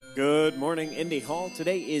Good morning, Indy Hall.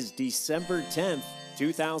 Today is December 10th,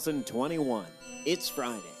 2021. It's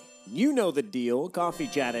Friday. You know the deal. Coffee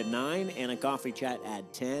chat at 9 and a coffee chat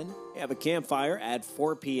at 10. We have a campfire at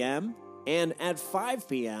 4 p.m. And at 5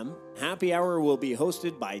 p.m., happy hour will be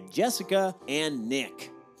hosted by Jessica and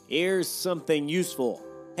Nick. Here's something useful.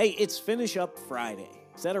 Hey, it's Finish Up Friday.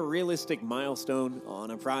 Set a realistic milestone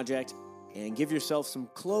on a project and give yourself some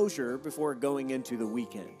closure before going into the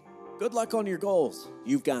weekend. Good luck on your goals.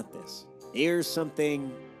 You've got this. Here's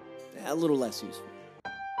something a little less useful.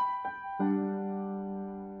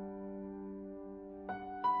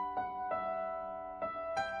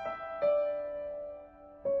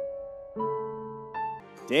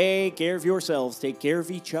 Take care of yourselves, take care of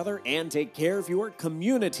each other, and take care of your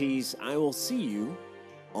communities. I will see you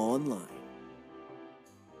online.